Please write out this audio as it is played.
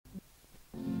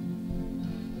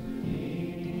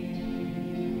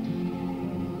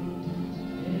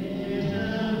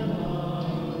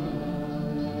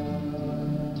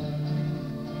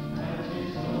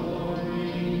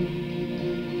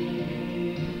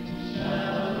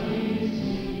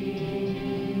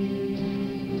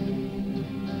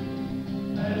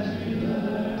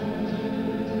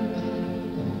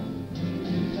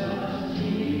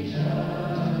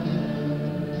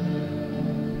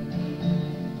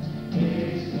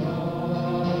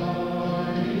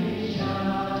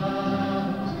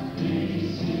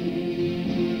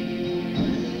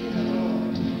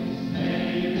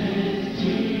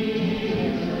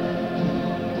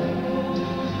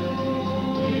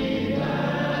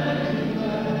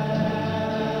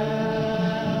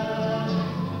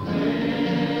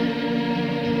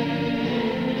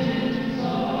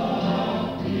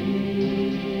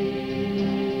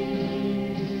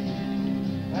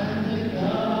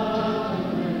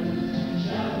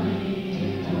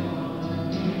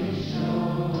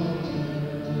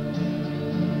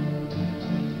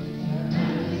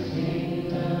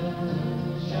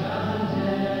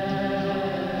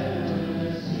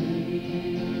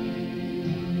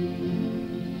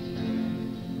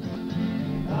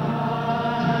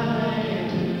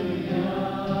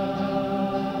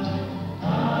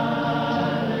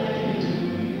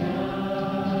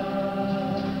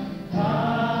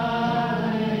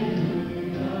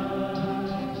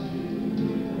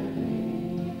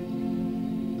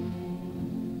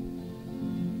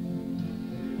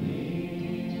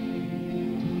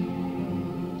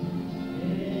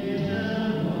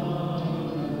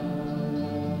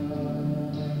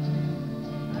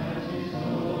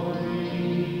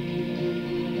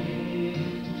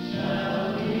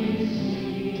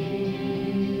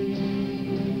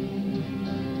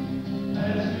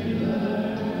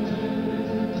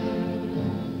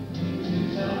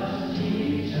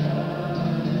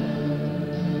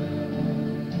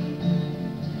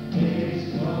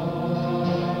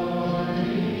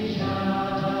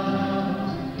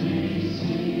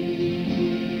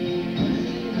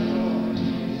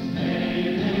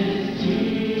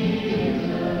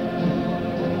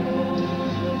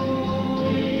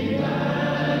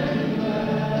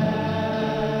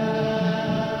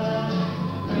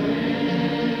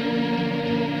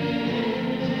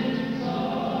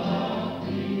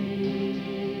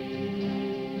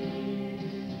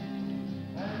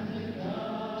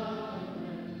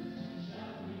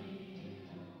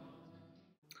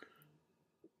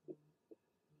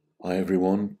Hi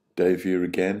everyone, Dave here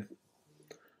again.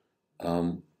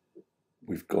 We're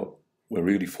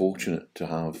really fortunate to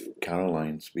have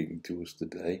Caroline speaking to us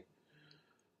today,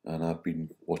 and I've been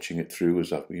watching it through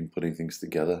as I've been putting things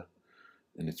together,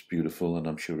 and it's beautiful, and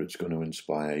I'm sure it's going to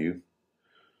inspire you.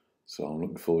 So I'm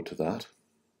looking forward to that.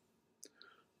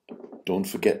 Don't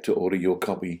forget to order your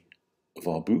copy of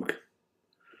our book,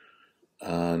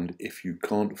 and if you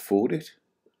can't afford it,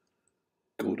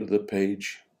 go to the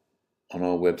page on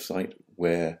our website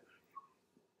where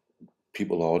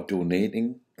people are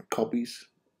donating copies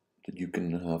that you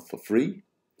can have for free,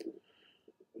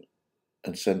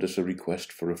 and send us a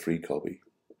request for a free copy.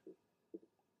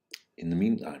 In the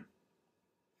meantime,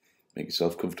 make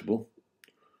yourself comfortable,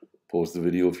 pause the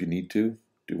video if you need to,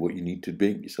 do what you need to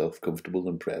make yourself comfortable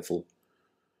and prayerful,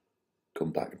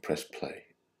 come back and press play.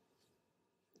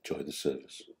 Enjoy the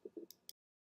service.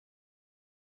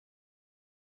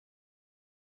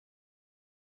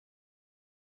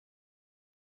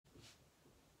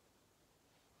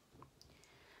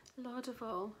 Lord of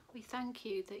all, we thank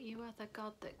you that you are the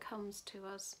God that comes to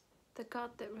us, the God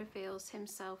that reveals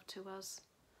himself to us,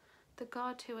 the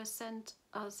God who has sent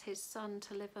us his Son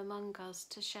to live among us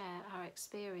to share our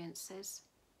experiences.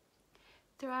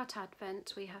 Throughout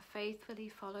Advent, we have faithfully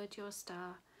followed your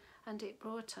star, and it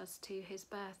brought us to his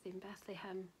birth in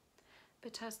Bethlehem.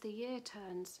 But as the year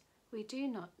turns, we do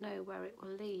not know where it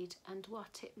will lead and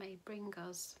what it may bring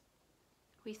us.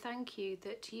 We thank you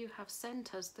that you have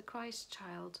sent us the Christ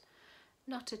child,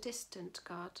 not a distant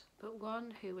God, but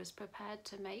one who was prepared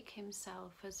to make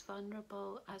himself as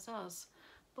vulnerable as us,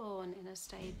 born in a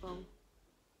stable.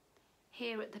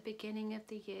 Here at the beginning of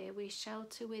the year we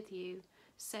shelter with you,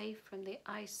 safe from the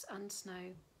ice and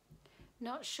snow,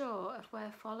 not sure of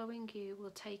where following you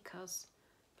will take us,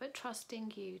 but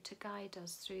trusting you to guide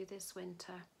us through this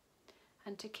winter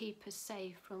and to keep us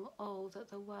safe from all that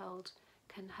the world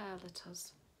can hurl at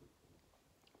us.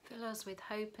 Fill us with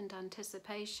hope and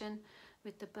anticipation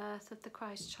with the birth of the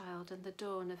Christ child and the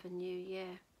dawn of a new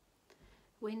year.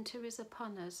 Winter is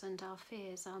upon us and our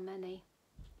fears are many.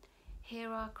 Hear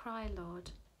our cry,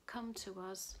 Lord, come to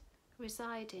us,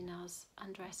 reside in us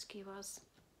and rescue us.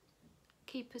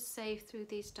 Keep us safe through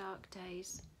these dark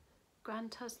days.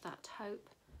 Grant us that hope,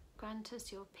 grant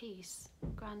us your peace,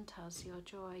 grant us your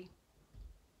joy.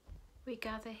 We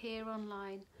gather here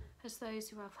online as those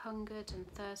who have hungered and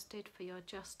thirsted for your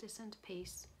justice and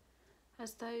peace,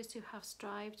 as those who have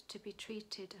strived to be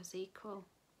treated as equal,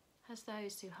 as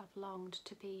those who have longed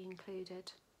to be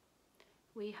included.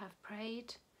 We have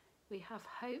prayed, we have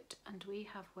hoped, and we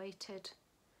have waited.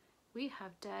 We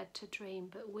have dared to dream,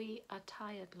 but we are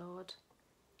tired, Lord.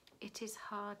 It is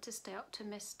hard to stay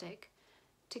optimistic,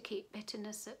 to keep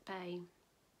bitterness at bay,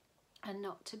 and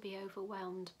not to be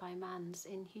overwhelmed by man's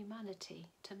inhumanity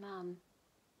to man.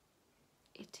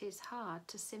 It is hard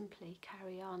to simply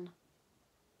carry on.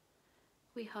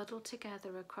 We huddle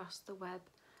together across the web,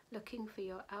 looking for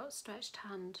your outstretched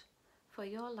hand, for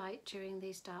your light during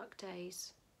these dark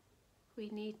days. We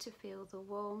need to feel the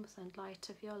warmth and light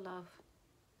of your love.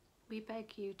 We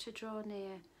beg you to draw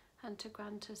near and to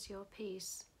grant us your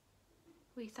peace.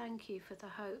 We thank you for the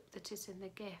hope that is in the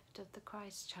gift of the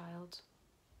Christ child.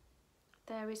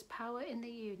 There is power in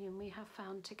the union we have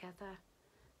found together,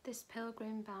 this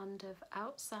pilgrim band of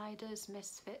outsiders,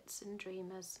 misfits and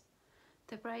dreamers,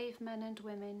 the brave men and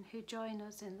women who join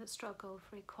us in the struggle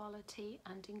for equality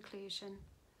and inclusion,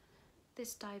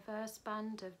 this diverse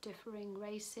band of differing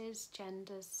races,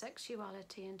 genders,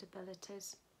 sexuality and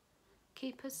abilities.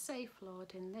 Keep us safe,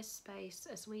 Lord, in this space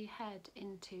as we head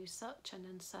into such an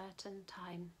uncertain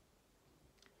time.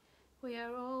 We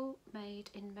are all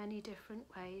made in many different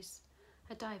ways,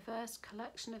 a diverse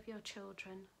collection of your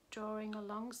children, drawing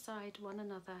alongside one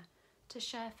another to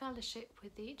share fellowship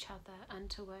with each other and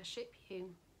to worship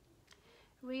you.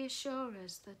 Reassure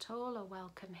us that all are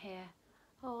welcome here,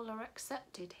 all are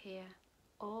accepted here,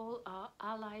 all are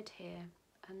allied here,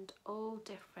 and all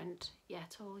different,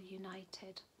 yet all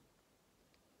united.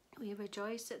 We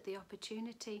rejoice at the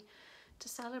opportunity to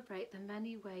celebrate the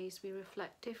many ways we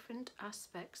reflect different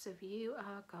aspects of you,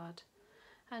 our God,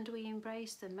 and we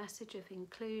embrace the message of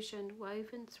inclusion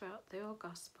woven throughout your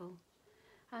gospel,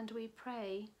 and we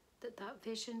pray that that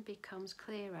vision becomes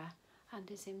clearer and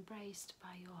is embraced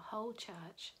by your whole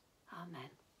church.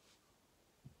 Amen.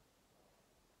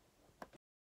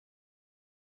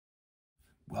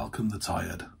 Welcome the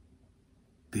tired,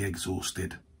 the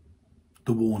exhausted,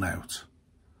 the worn out,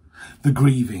 the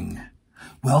grieving.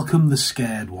 Welcome the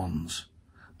scared ones,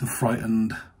 the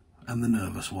frightened and the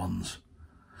nervous ones,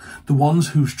 the ones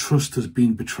whose trust has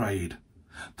been betrayed,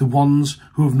 the ones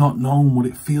who have not known what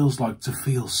it feels like to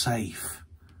feel safe.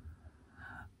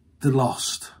 the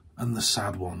lost and the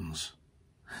sad ones,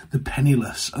 the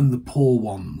penniless and the poor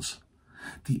ones,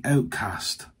 the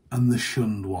outcast and the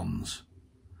shunned ones,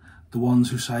 the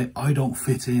ones who say, I don't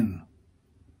fit in,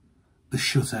 the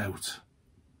shut out,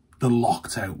 the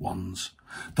locked out ones,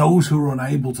 those who are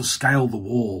unable to scale the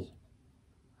wall,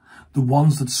 the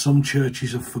ones that some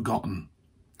churches have forgotten,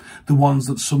 the ones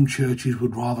that some churches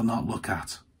would rather not look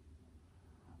at,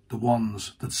 the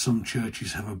ones that some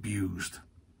churches have abused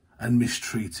and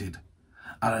mistreated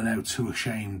and are now too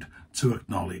ashamed to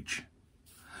acknowledge.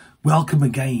 Welcome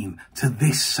again to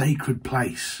this sacred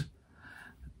place,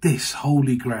 this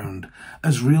holy ground,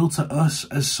 as real to us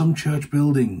as some church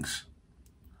buildings.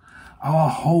 Our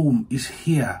home is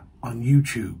here on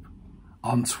YouTube,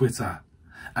 on Twitter,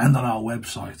 and on our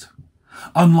website.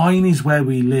 Online is where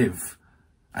we live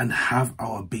and have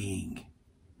our being.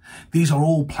 These are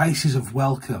all places of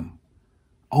welcome,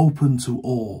 open to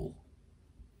all,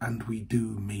 and we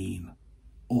do mean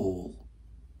all.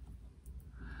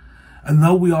 And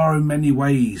though we are in many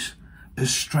ways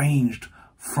estranged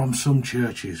from some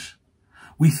churches,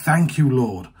 we thank you,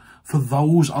 Lord, for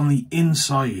those on the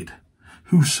inside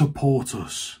who support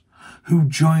us, who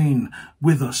join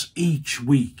with us each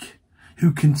week,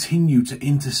 who continue to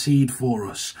intercede for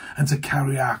us and to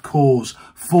carry our cause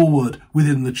forward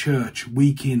within the church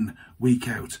week in, week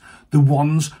out. The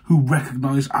ones who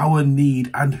recognise our need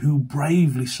and who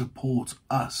bravely support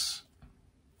us.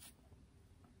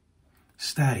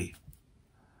 Stay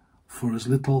for as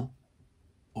little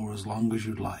or as long as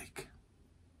you'd like.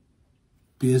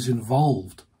 Be as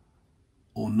involved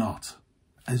or not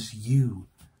as you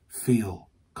feel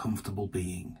comfortable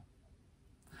being.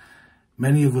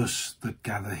 Many of us that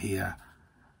gather here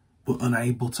were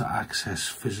unable to access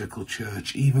physical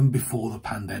church even before the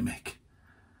pandemic.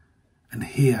 And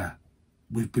here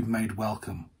we've been made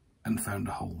welcome and found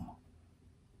a home.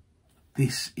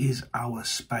 This is our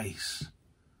space.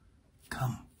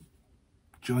 Come,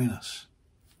 join us.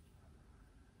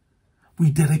 We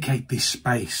dedicate this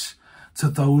space to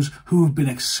those who have been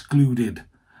excluded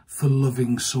for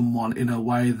loving someone in a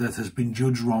way that has been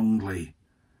judged wrongly,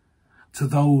 to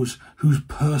those whose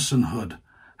personhood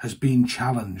has been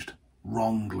challenged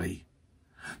wrongly,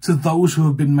 to those who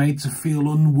have been made to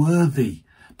feel unworthy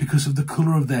because of the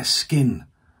colour of their skin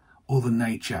or the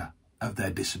nature of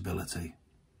their disability.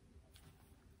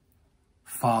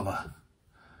 Father,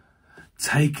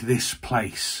 take this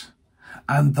place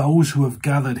and those who have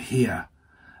gathered here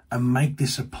and make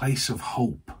this a place of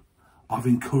hope, of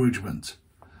encouragement,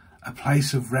 a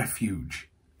place of refuge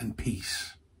and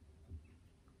peace.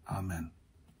 Amen.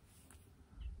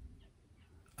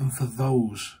 And for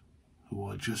those who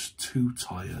are just too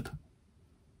tired,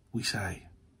 we say,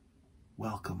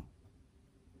 welcome.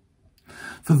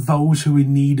 For those who are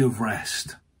in need of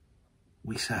rest,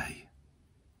 we say,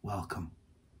 welcome.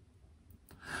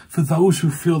 For those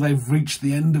who feel they've reached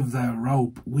the end of their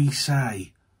rope, we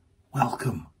say,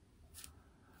 welcome.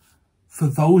 For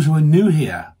those who are new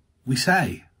here, we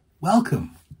say,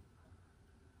 welcome.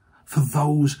 For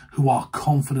those who are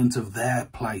confident of their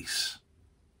place,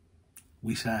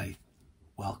 we say,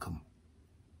 welcome.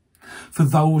 For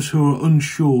those who are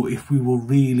unsure if we will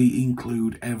really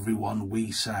include everyone,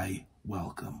 we say,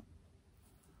 welcome.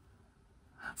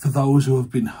 For those who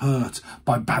have been hurt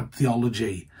by bad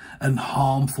theology and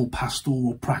harmful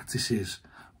pastoral practices,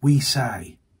 we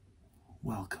say,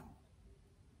 welcome.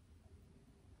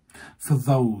 For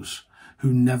those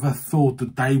who never thought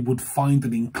that they would find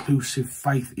an inclusive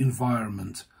faith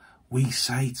environment, we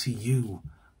say to you,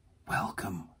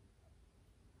 welcome.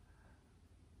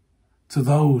 To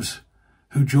those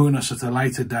who join us at a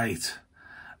later date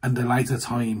and a later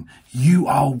time, you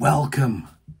are welcome.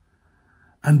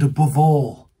 And above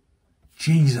all,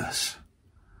 Jesus,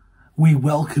 we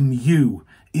welcome you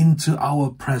into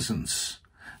our presence.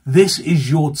 This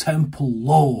is your temple,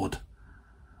 Lord.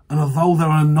 And although there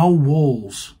are no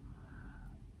walls,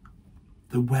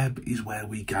 the web is where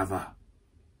we gather,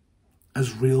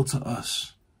 as real to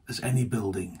us as any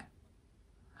building.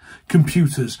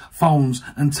 Computers, phones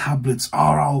and tablets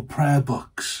are our prayer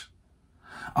books.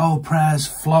 Our prayers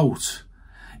float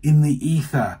in the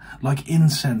ether like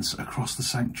incense across the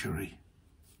sanctuary.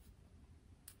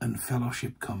 And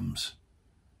fellowship comes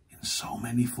in so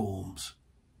many forms.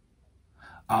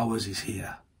 Ours is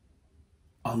here,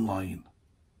 online,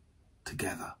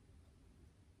 together.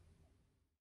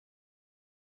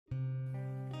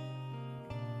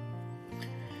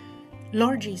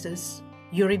 Lord Jesus,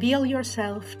 you reveal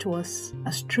yourself to us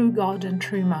as true God and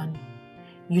true man.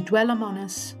 You dwell among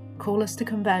us, call us to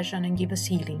conversion and give us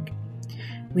healing.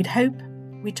 With hope,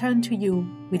 we turn to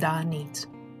you with our needs.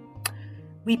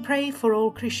 We pray for all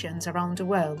Christians around the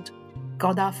world.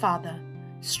 God our Father,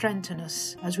 strengthen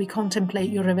us as we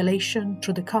contemplate your revelation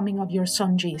through the coming of your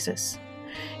Son Jesus.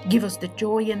 Give us the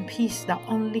joy and peace that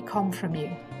only come from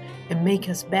you, and make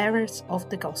us bearers of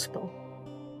the gospel.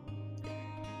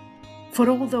 For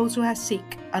all those who are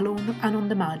sick, alone and on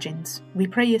the margins, we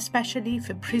pray especially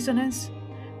for prisoners,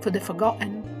 for the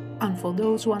forgotten, and for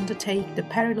those who undertake the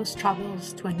perilous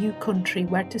travels to a new country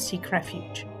where to seek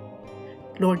refuge.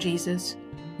 Lord Jesus,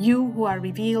 you who are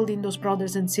revealed in those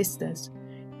brothers and sisters,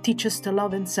 teach us to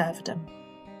love and serve them.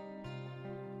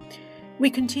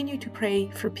 We continue to pray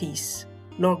for peace.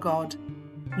 Lord God,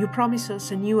 you promise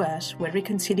us a new earth where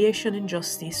reconciliation and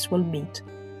justice will meet.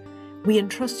 We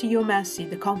entrust to your mercy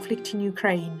the conflict in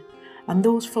Ukraine and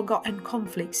those forgotten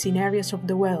conflicts in areas of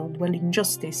the world where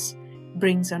injustice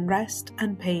brings unrest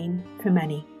and pain for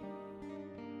many.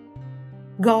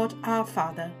 God our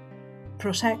Father,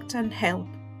 protect and help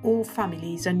all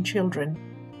families and children,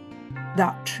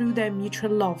 that through their mutual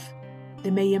love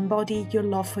they may embody your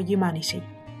love for humanity.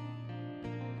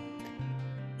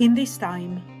 In this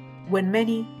time, when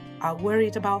many are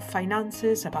worried about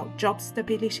finances, about job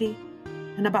stability,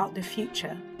 and about the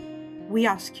future, we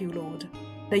ask you, Lord,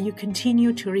 that you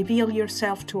continue to reveal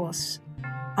yourself to us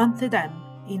and to them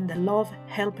in the love,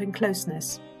 help, and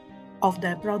closeness of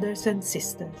their brothers and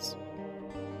sisters.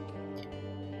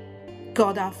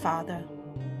 God our Father,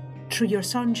 through your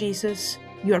Son Jesus,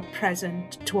 you are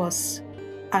present to us,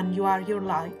 and you are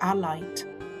our light.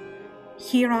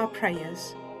 Hear our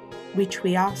prayers, which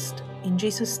we ask in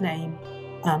Jesus' name.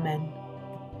 Amen.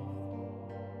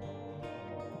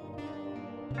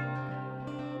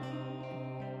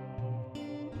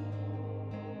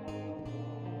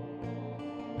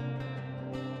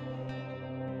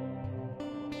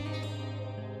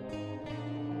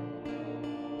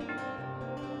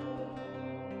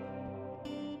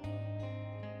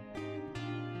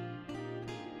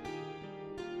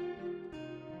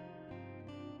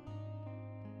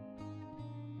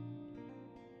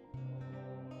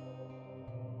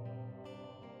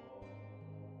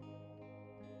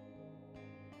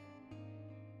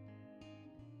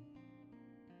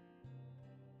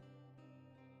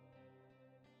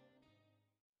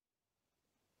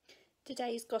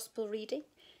 Today's Gospel reading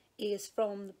is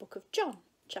from the book of John,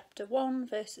 chapter 1,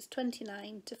 verses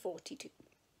 29 to 42.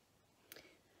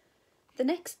 The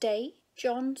next day,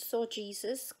 John saw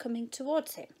Jesus coming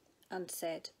towards him and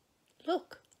said,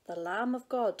 "Look, the Lamb of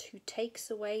God who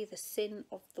takes away the sin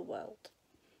of the world.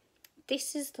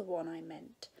 This is the one I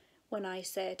meant when I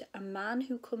said, a man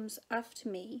who comes after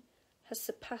me has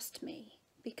surpassed me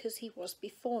because he was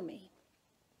before me.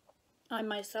 I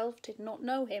myself did not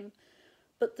know him,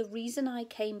 but the reason I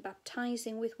came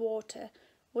baptizing with water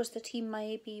was that he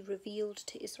may be revealed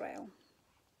to Israel."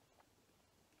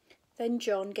 Then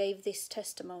John gave this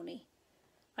testimony,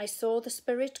 "I saw the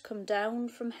Spirit come down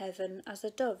from heaven as a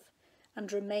dove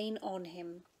and remain on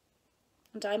him.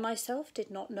 And I myself did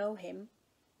not know him,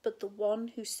 but the one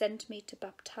who sent me to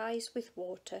baptize with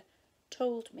water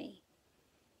told me,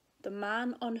 'The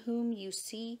man on whom you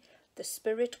see the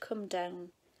Spirit come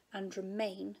down and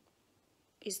remain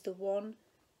is the one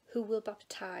who will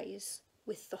baptize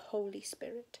with the Holy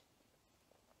Spirit.'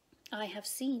 I have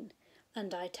seen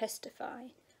and I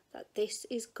testify that this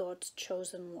is God's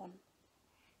chosen one."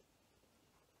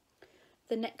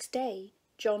 The next day,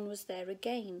 John was there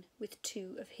again with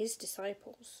 2 of his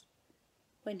disciples.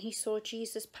 When he saw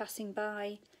Jesus passing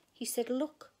by, he said,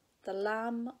 "Look, the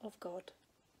Lamb of God."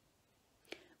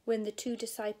 When the 2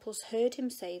 disciples heard him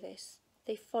say this,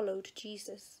 they followed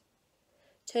Jesus.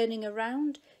 Turning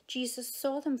around, Jesus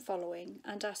saw them following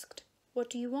and asked, "What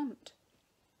do you want?"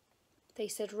 They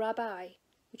said, "Rabbi,"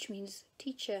 which means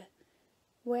teacher,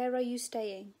 "where are you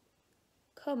staying?"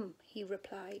 "Come," he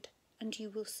replied, "and you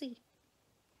will see."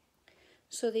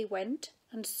 So they went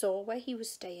and saw where he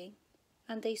was staying,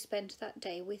 and they spent that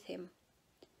day with him.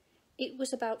 It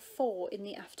was about 4 in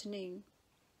the afternoon.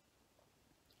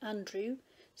 Andrew,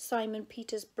 Simon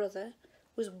Peter's brother,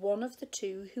 was one of the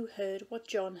 2 who heard what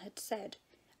John had said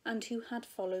and who had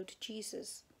followed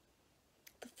Jesus.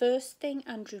 The first thing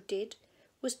Andrew did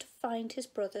was to find his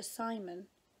brother Simon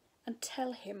and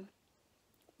tell him,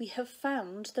 "We have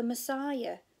found the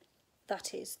Messiah,"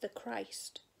 that is, the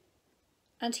Christ.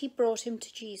 And he brought him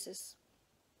to Jesus.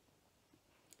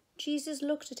 Jesus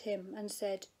looked at him and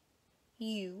said,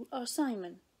 "You are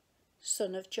Simon,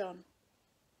 son of John.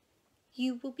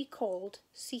 You will be called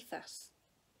Cephas,"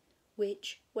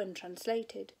 which, when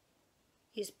translated,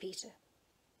 is Peter.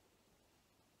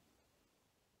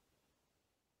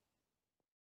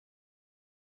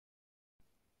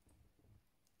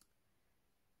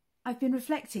 I've been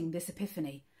reflecting this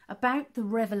Epiphany about the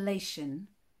revelation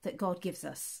that God gives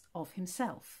us of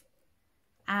himself.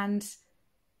 And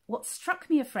what struck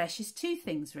me afresh is two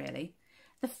things, really.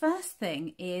 The first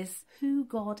thing is who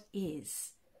God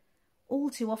is. All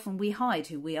too often we hide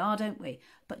who we are, don't we?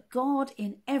 But God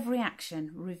in every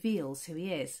action reveals who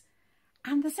he is.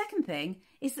 And the second thing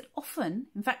is that often,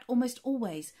 in fact almost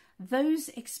always, those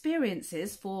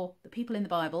experiences for the people in the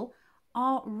Bible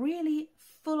are really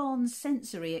full-on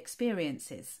sensory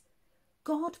experiences.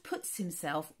 God puts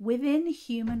himself within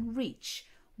human reach,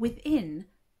 within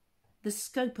the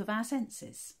scope of our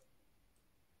senses.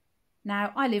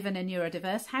 Now, I live in a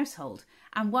neurodiverse household,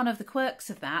 and one of the quirks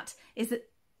of that is that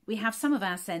we have some of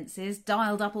our senses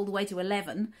dialed up all the way to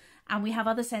 11, and we have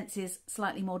other senses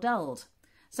slightly more dulled.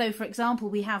 So, for example,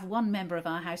 we have one member of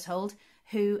our household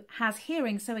who has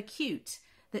hearing so acute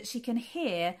that she can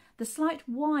hear the slight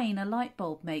whine a light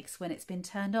bulb makes when it's been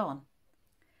turned on.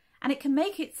 And it can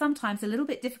make it sometimes a little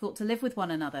bit difficult to live with one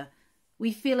another.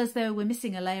 We feel as though we're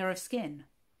missing a layer of skin.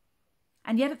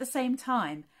 And yet at the same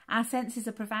time, our senses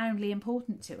are profoundly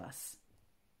important to us.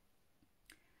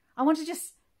 I want to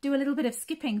just do a little bit of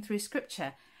skipping through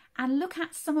Scripture and look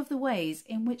at some of the ways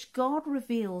in which God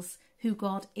reveals who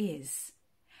God is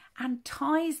and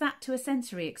ties that to a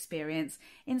sensory experience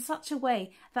in such a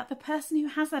way that the person who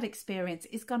has that experience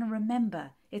is going to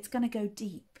remember. It's going to go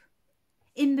deep.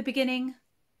 In the beginning,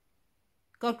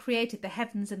 God created the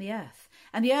heavens and the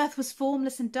earth was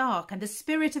formless and dark, and the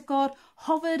Spirit of God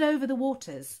hovered over the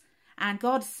waters. And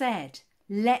God said,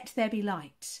 "Let there be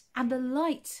light." And the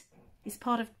light is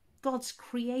part of God's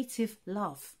creative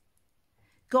love.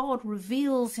 God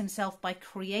reveals himself by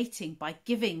creating, by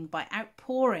giving, by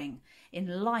outpouring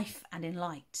in life and in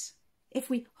light. If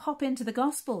we hop into the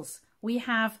Gospels, we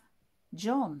have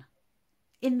John.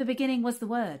 In the beginning was the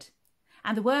Word,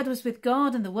 and the Word was with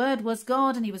God, and the Word was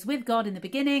God, and he was with God in the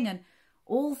beginning, and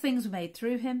all things were made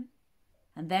through him.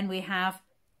 And then we have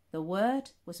the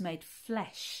Word was made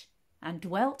flesh and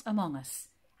dwelt among us,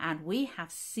 and we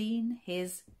have seen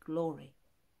his glory.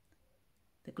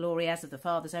 The glory as of the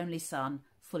Father's only Son,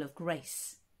 full of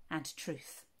grace and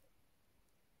truth.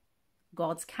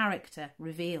 God's character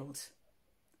revealed,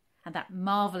 and that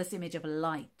marvellous image of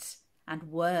light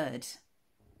and word,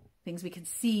 things we can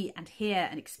see and hear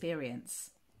and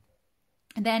experience.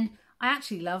 And then I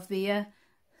actually love the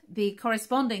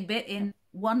corresponding bit in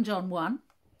 1 John 1,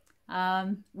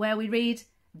 where we read,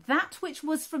 "That which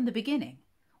was from the beginning,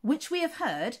 which we have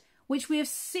heard, which we have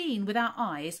seen with our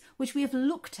eyes, which we have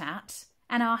looked at,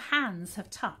 and our hands have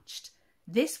touched,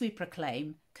 this we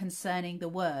proclaim concerning the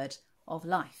word of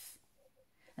life."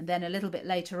 And then a little bit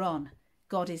later on,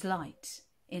 God is light.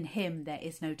 In him there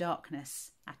is no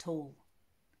darkness at all.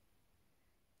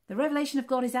 The revelation of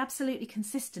God is absolutely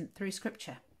consistent through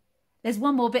Scripture. There's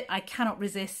one more bit I cannot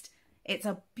resist. It's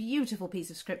a beautiful piece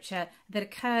of Scripture that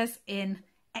occurs in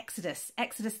Exodus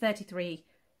 33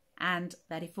 and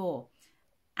 34.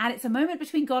 And it's a moment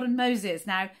between God and Moses.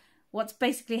 Now, what's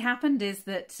basically happened is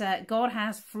that God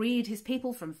has freed his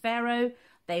people from Pharaoh.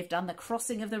 They've done the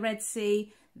crossing of the Red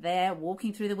Sea. They're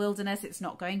walking through the wilderness. It's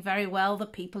not going very well. The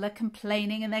people are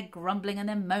complaining and they're grumbling and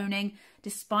they're moaning.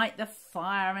 Despite the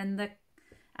fire and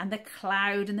the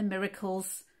cloud and the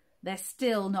miracles, they're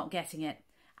still not getting it.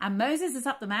 And Moses is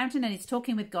up the mountain and he's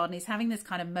talking with God, and he's having this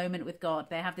kind of moment with God.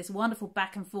 They have this wonderful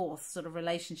back and forth sort of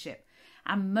relationship.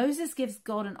 And Moses gives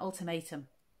God an ultimatum.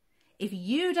 If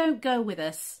you don't go with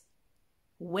us,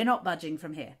 we're not budging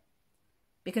from here.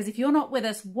 Because if you're not with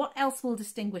us, what else will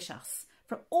distinguish us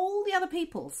from all the other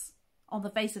peoples on the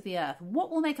face of the earth? What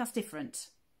will make us different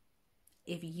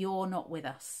if you're not with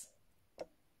us?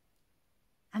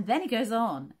 And then he goes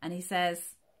on and he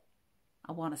says,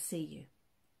 "I want to see you."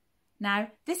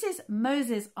 Now, this is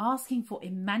Moses asking for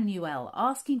Emmanuel,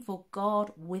 asking for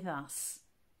God with us,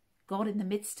 God in the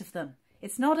midst of them.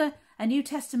 It's not a New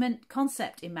Testament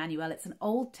concept, Emmanuel. It's an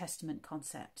Old Testament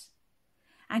concept.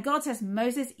 And God says,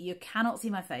 "Moses, you cannot see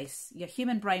my face. Your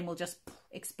human brain will just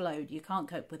explode. You can't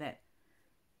cope with it.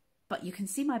 But you can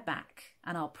see my back,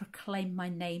 and I'll proclaim my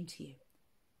name to you."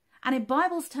 And in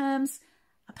Bible's terms,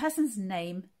 a person's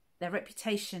name, their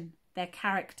reputation, their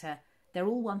character, they're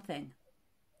all one thing.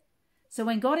 So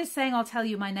when God is saying, "I'll tell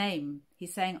you my name,"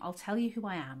 he's saying, "I'll tell you who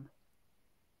I am."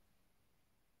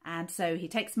 And so he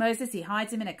takes Moses, he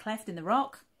hides him in a cleft in the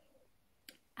rock,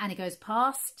 and he goes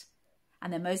past.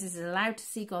 And then Moses is allowed to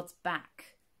see God's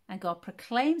back, and God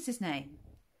proclaims his name.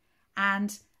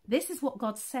 And this is what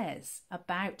God says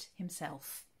about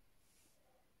himself.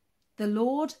 The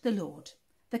Lord,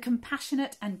 the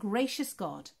compassionate and gracious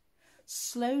God,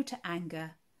 slow to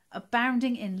anger,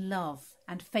 abounding in love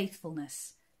and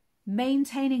faithfulness,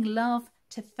 maintaining love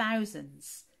to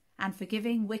thousands and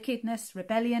forgiving wickedness,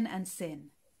 rebellion and sin.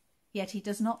 Yet he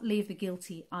does not leave the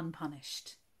guilty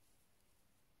unpunished.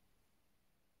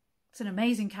 It's an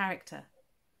amazing character,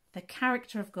 the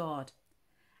character of God.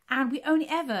 And we only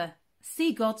ever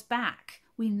see God's back.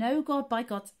 We know God by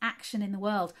God's action in the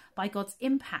world, by God's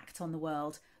impact on the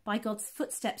world, by God's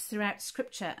footsteps throughout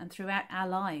Scripture and throughout our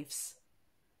lives.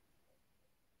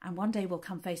 And one day we'll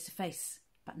come face to face,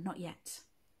 but not yet.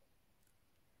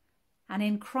 And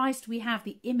in Christ we have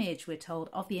the image, we're told,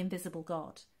 of the invisible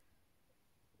God.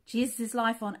 Jesus'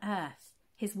 life on earth,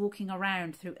 his walking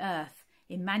around through earth,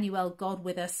 Emmanuel, God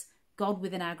with us, God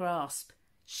within our grasp,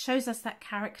 shows us that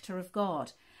character of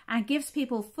God and gives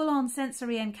people full-on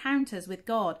sensory encounters with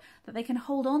God that they can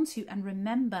hold on to and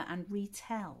remember and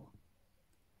retell.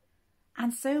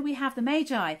 And so we have the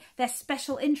Magi, their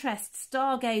special interest,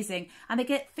 stargazing, and they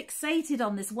get fixated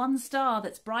on this one star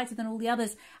that's brighter than all the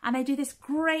others, and they do this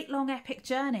great long epic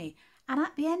journey. And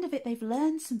at the end of it, they've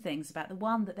learned some things about the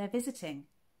one that they're visiting.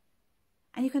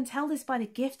 And you can tell this by the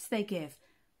gifts they give.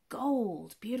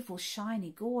 Gold, beautiful,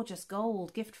 shiny, gorgeous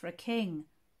gold, gift for a king.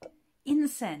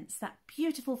 Incense, that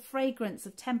beautiful fragrance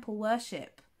of temple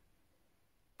worship.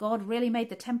 God really made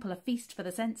the temple a feast for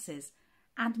the senses.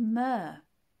 And myrrh,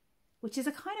 which is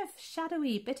a kind of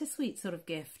shadowy, bittersweet sort of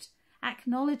gift,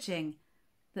 acknowledging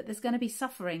that there's going to be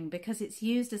suffering because it's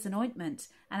used as an ointment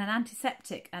and an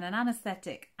antiseptic and an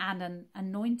anaesthetic and an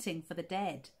anointing for the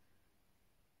dead.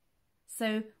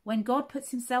 So when God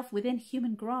puts himself within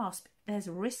human grasp, there's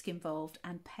risk involved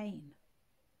and pain.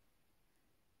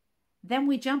 Then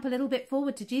we jump a little bit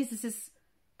forward to Jesus'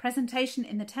 presentation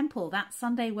in the temple, that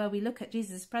Sunday where we look at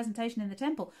Jesus' presentation in the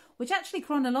temple, which actually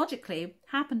chronologically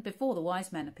happened before the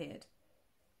wise men appeared.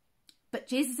 But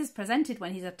Jesus is presented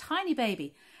when he's a tiny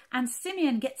baby, and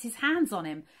Simeon gets his hands on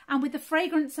him, and with the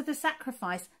fragrance of the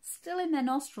sacrifice still in their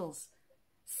nostrils,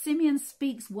 Simeon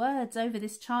speaks words over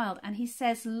this child, and he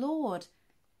says, "Lord,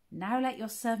 now let your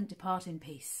servant depart in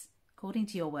peace, according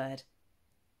to your word,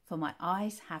 for my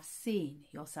eyes have seen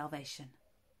your salvation."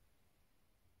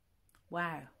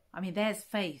 Wow. I mean, there's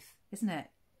faith, isn't it?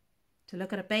 To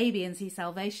look at a baby and see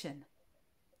salvation.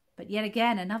 But yet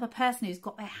again, another person who's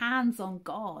got their hands on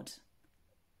God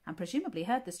and presumably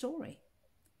heard the story.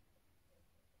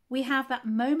 We have that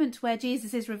moment where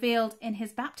Jesus is revealed in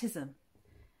his baptism.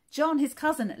 John, his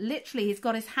cousin, literally, he's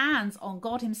got his hands on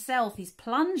God himself. He's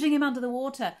plunging him under the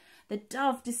water. The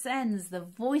dove descends. The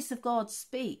voice of God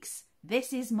speaks.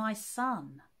 "This is my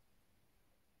son."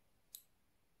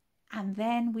 And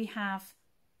then we have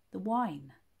the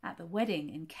wine at the wedding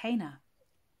in Cana.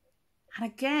 And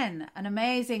again, an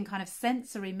amazing kind of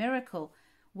sensory miracle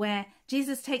where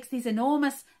Jesus takes these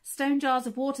enormous stone jars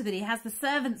of water that he has the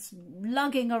servants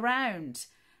lugging around,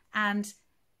 and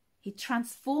he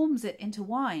transforms it into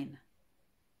wine.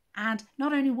 And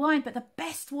not only wine, but the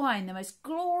best wine, the most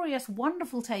glorious,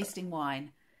 wonderful tasting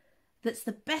wine, that's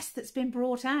the best that's been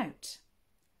brought out.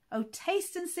 "Oh,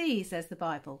 taste and see," says the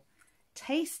Bible.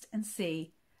 Taste and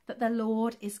see that the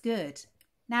Lord is good.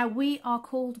 Now we are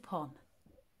called upon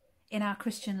in our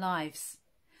Christian lives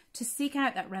to seek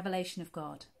out that revelation of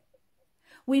God.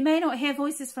 We may not hear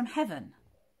voices from heaven.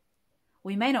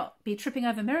 We may not be tripping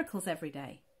over miracles every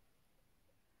day.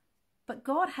 But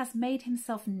God has made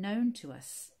himself known to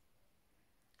us.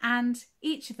 And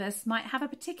each of us might have a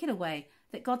particular way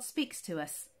that God speaks to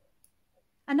us.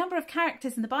 A number of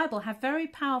characters in the Bible have very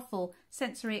powerful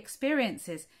sensory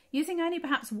experiences, using only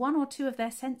perhaps one or two of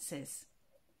their senses.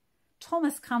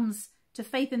 Thomas comes to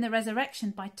faith in the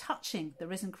resurrection by touching the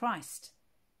risen Christ.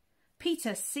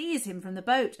 Peter sees him from the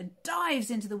boat and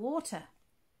dives into the water.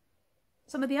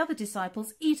 Some of the other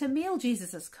disciples eat a meal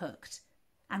Jesus has cooked.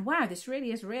 And wow, this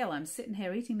really is real. I'm sitting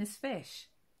here eating this fish.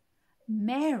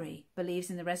 Mary believes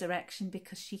in the resurrection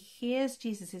because she hears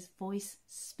Jesus' voice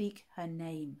speak her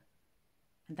name.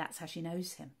 And that's how she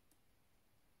knows him.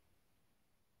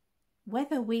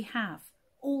 Whether we have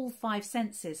all 5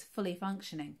 senses fully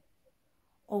functioning,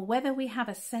 or whether we have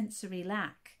a sensory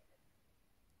lack,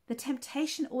 the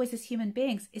temptation always as human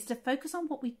beings is to focus on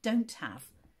what we don't have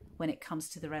when it comes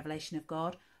to the revelation of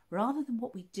God, rather than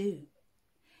what we do.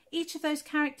 Each of those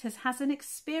characters has an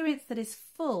experience that is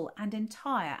full and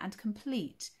entire and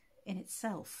complete in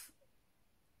itself.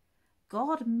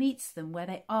 God meets them where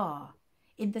they are,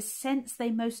 in the sense they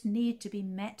most need to be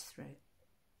met through.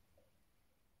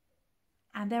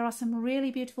 And there are some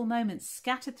really beautiful moments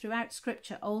scattered throughout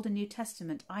Scripture, Old and New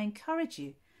Testament. I encourage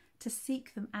you to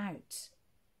seek them out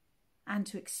and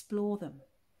to explore them.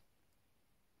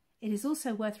 It is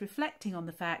also worth reflecting on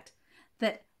the fact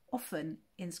that often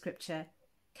in Scripture,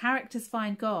 characters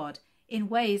find God in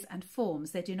ways and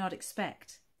forms they do not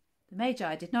expect. The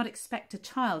Magi did not expect a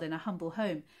child in a humble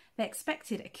home. They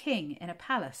expected a king in a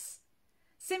palace.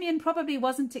 Simeon probably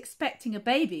wasn't expecting a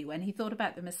baby when he thought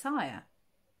about the Messiah.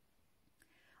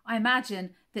 I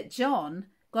imagine that John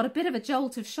got a bit of a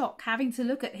jolt of shock having to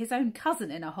look at his own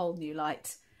cousin in a whole new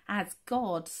light as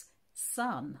God's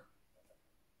son.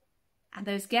 And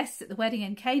those guests at the wedding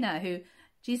in Cana who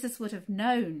Jesus would have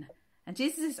known, and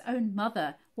Jesus' own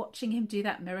mother watching him do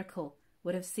that miracle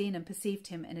would have seen and perceived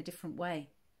him in a different way.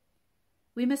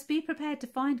 We must be prepared to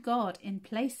find God in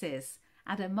places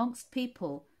and amongst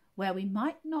people where we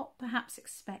might not perhaps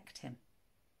expect him.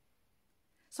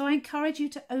 So I encourage you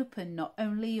to open not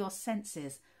only your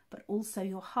senses but also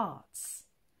your hearts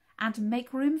and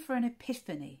make room for an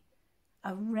epiphany,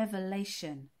 a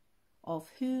revelation of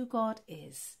who God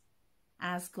is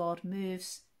as God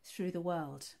moves through the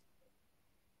world.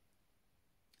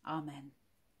 Amen.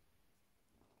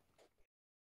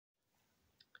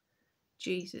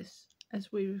 Jesus,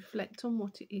 as we reflect on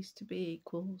what it is to be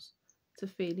equals, to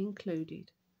feel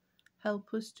included,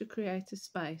 help us to create a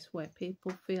space where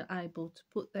people feel able to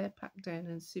put their pack down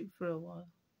and sit for a while,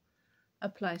 a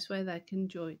place where they can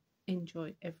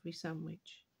enjoy every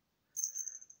sandwich.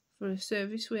 For a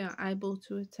service we are able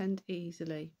to attend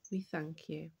easily, we thank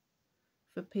you.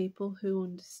 For people who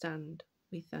understand,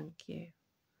 we thank you.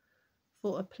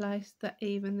 For a place that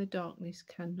even the darkness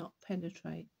cannot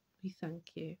penetrate, we thank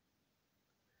you.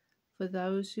 For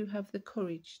those who have the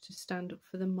courage to stand up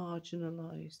for the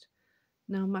marginalised,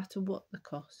 no matter what the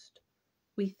cost,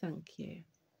 we thank you.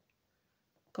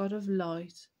 God of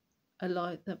light, a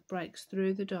light that breaks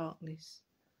through the darkness,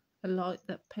 a light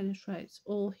that penetrates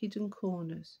all hidden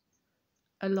corners,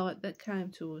 a light that came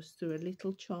to us through a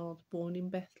little child born in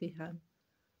Bethlehem.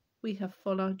 We have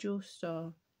followed your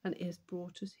star, and it has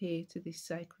brought us here to this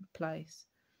sacred place,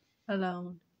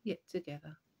 alone yet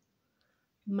together.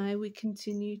 May we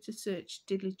continue to search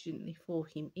diligently for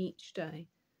him each day,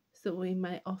 so that we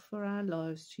may offer our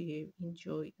lives to you in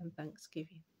joy and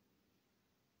thanksgiving.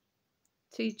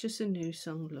 Teach us a new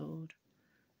song, Lord,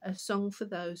 a song for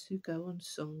those who go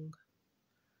unsung.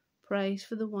 Praise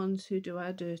for the ones who do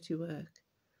our dirty work,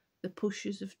 the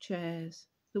pushers of chairs,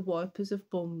 the wipers of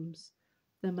bums,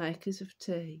 the makers of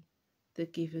tea, the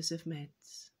givers of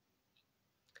meds.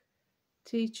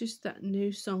 Teach us that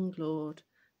new song, Lord,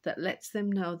 that lets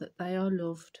them know that they are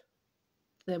loved.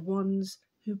 They're ones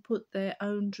who put their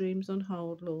own dreams on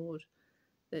hold, Lord,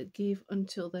 that give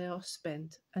until they are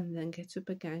spent and then get up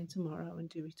again tomorrow and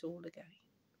do it all again.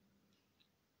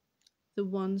 The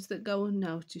ones that go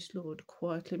unnoticed, Lord,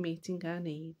 quietly meeting our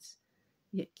needs,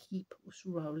 yet keep us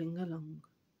rolling along.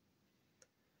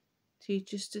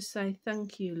 Teach us to say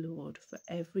thank you, Lord, for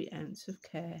every ounce of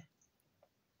care.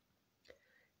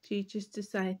 Teach us to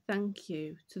say thank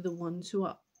you to the ones who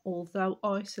are, although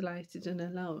isolated and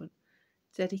alone,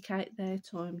 dedicate their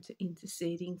time to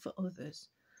interceding for others,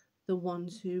 the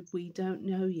ones who we don't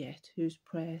know yet, whose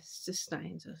prayer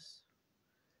sustains us.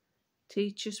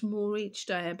 Teach us more each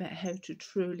day about how to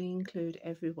truly include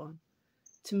everyone,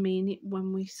 to mean it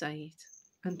when we say it,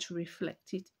 and to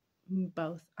reflect it in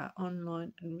both our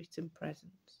online and written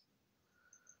presence.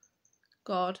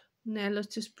 God, now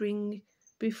let us bring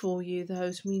before you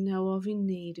those we know of in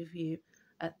need of you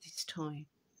at this time.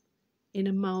 In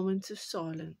a moment of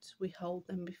silence, we hold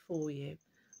them before you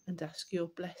and ask your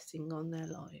blessing on their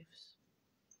lives.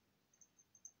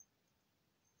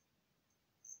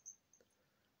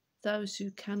 Those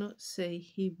who cannot see,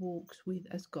 he walks with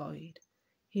as guide.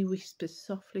 He whispers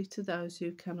softly to those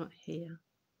who cannot hear.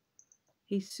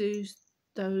 He soothes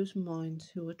those minds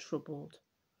who are troubled.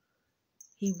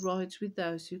 He rides with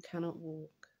those who cannot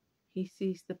walk. He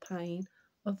sees the pain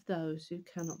of those who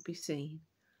cannot be seen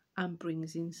and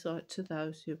brings insight to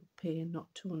those who appear not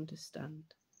to understand.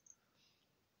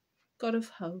 God of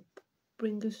hope,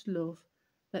 bring us love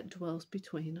that dwells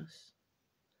between us.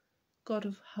 God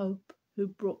of hope, who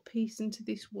brought peace into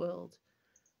this world,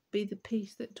 be the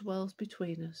peace that dwells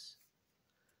between us.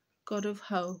 God of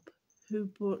hope, who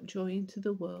brought joy into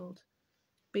the world,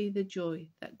 be the joy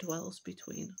that dwells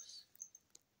between us.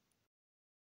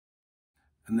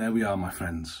 And there we are, my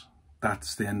friends.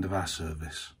 That's the end of our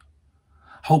service.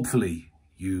 Hopefully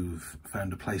you've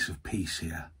found a place of peace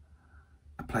here,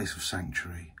 a place of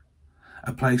sanctuary,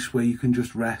 a place where you can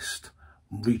just rest,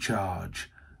 recharge,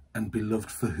 and be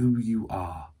loved for who you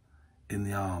are in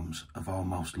the arms of our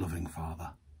most loving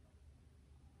Father.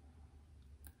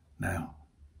 Now,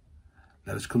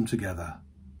 let us come together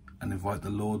and invite the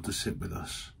Lord to sit with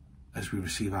us as we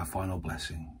receive our final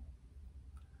blessing.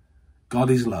 God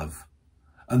is love,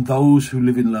 and those who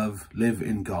live in love live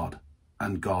in God,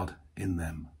 and God in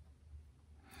them.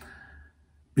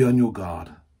 Be on your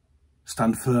guard.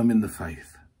 Stand firm in the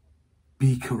faith.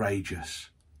 Be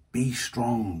courageous. Be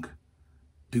strong.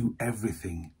 Do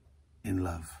everything in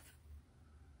love.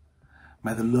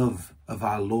 May the love of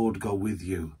our Lord go with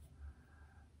you.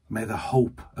 May the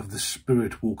hope of the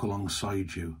Spirit walk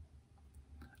alongside you.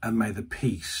 And may the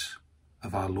peace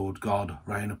of our Lord God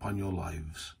reign upon your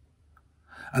lives.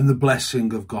 And the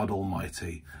blessing of God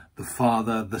Almighty, the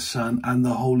Father, the Son, and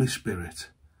the Holy Spirit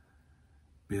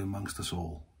be amongst us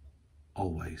all,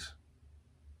 always.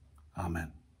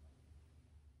 Amen.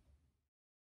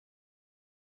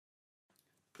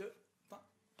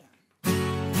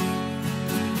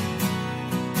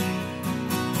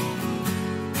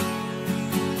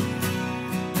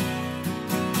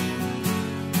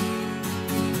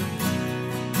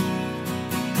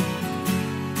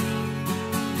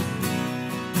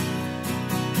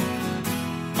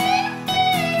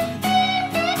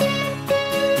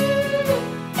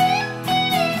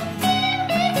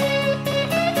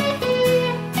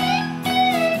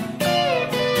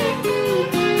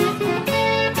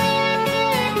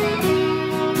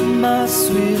 My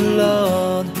sweet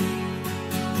Lord,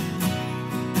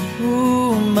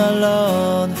 ooh, my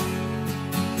Lord,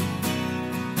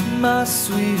 my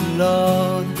sweet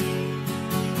Lord.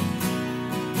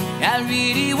 I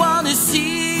really want to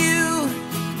see you,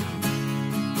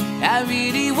 I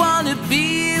really want to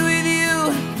be with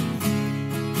you,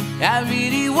 I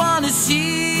really want to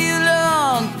see you,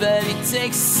 Lord, but it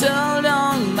takes so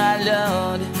long, my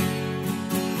Lord.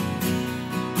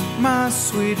 My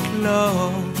sweet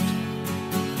Lord,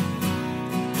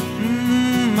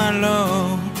 my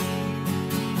Lord,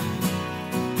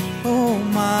 oh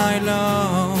my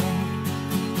Lord,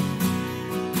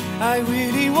 I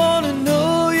really want to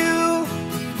know you,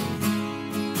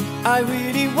 I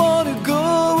really want to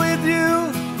go with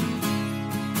you,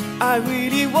 I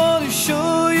really want to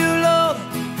show you, Lord,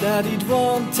 that it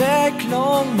won't take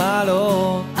long, my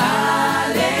Lord.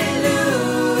 Hallelujah,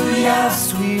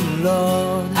 sweet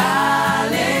Lord.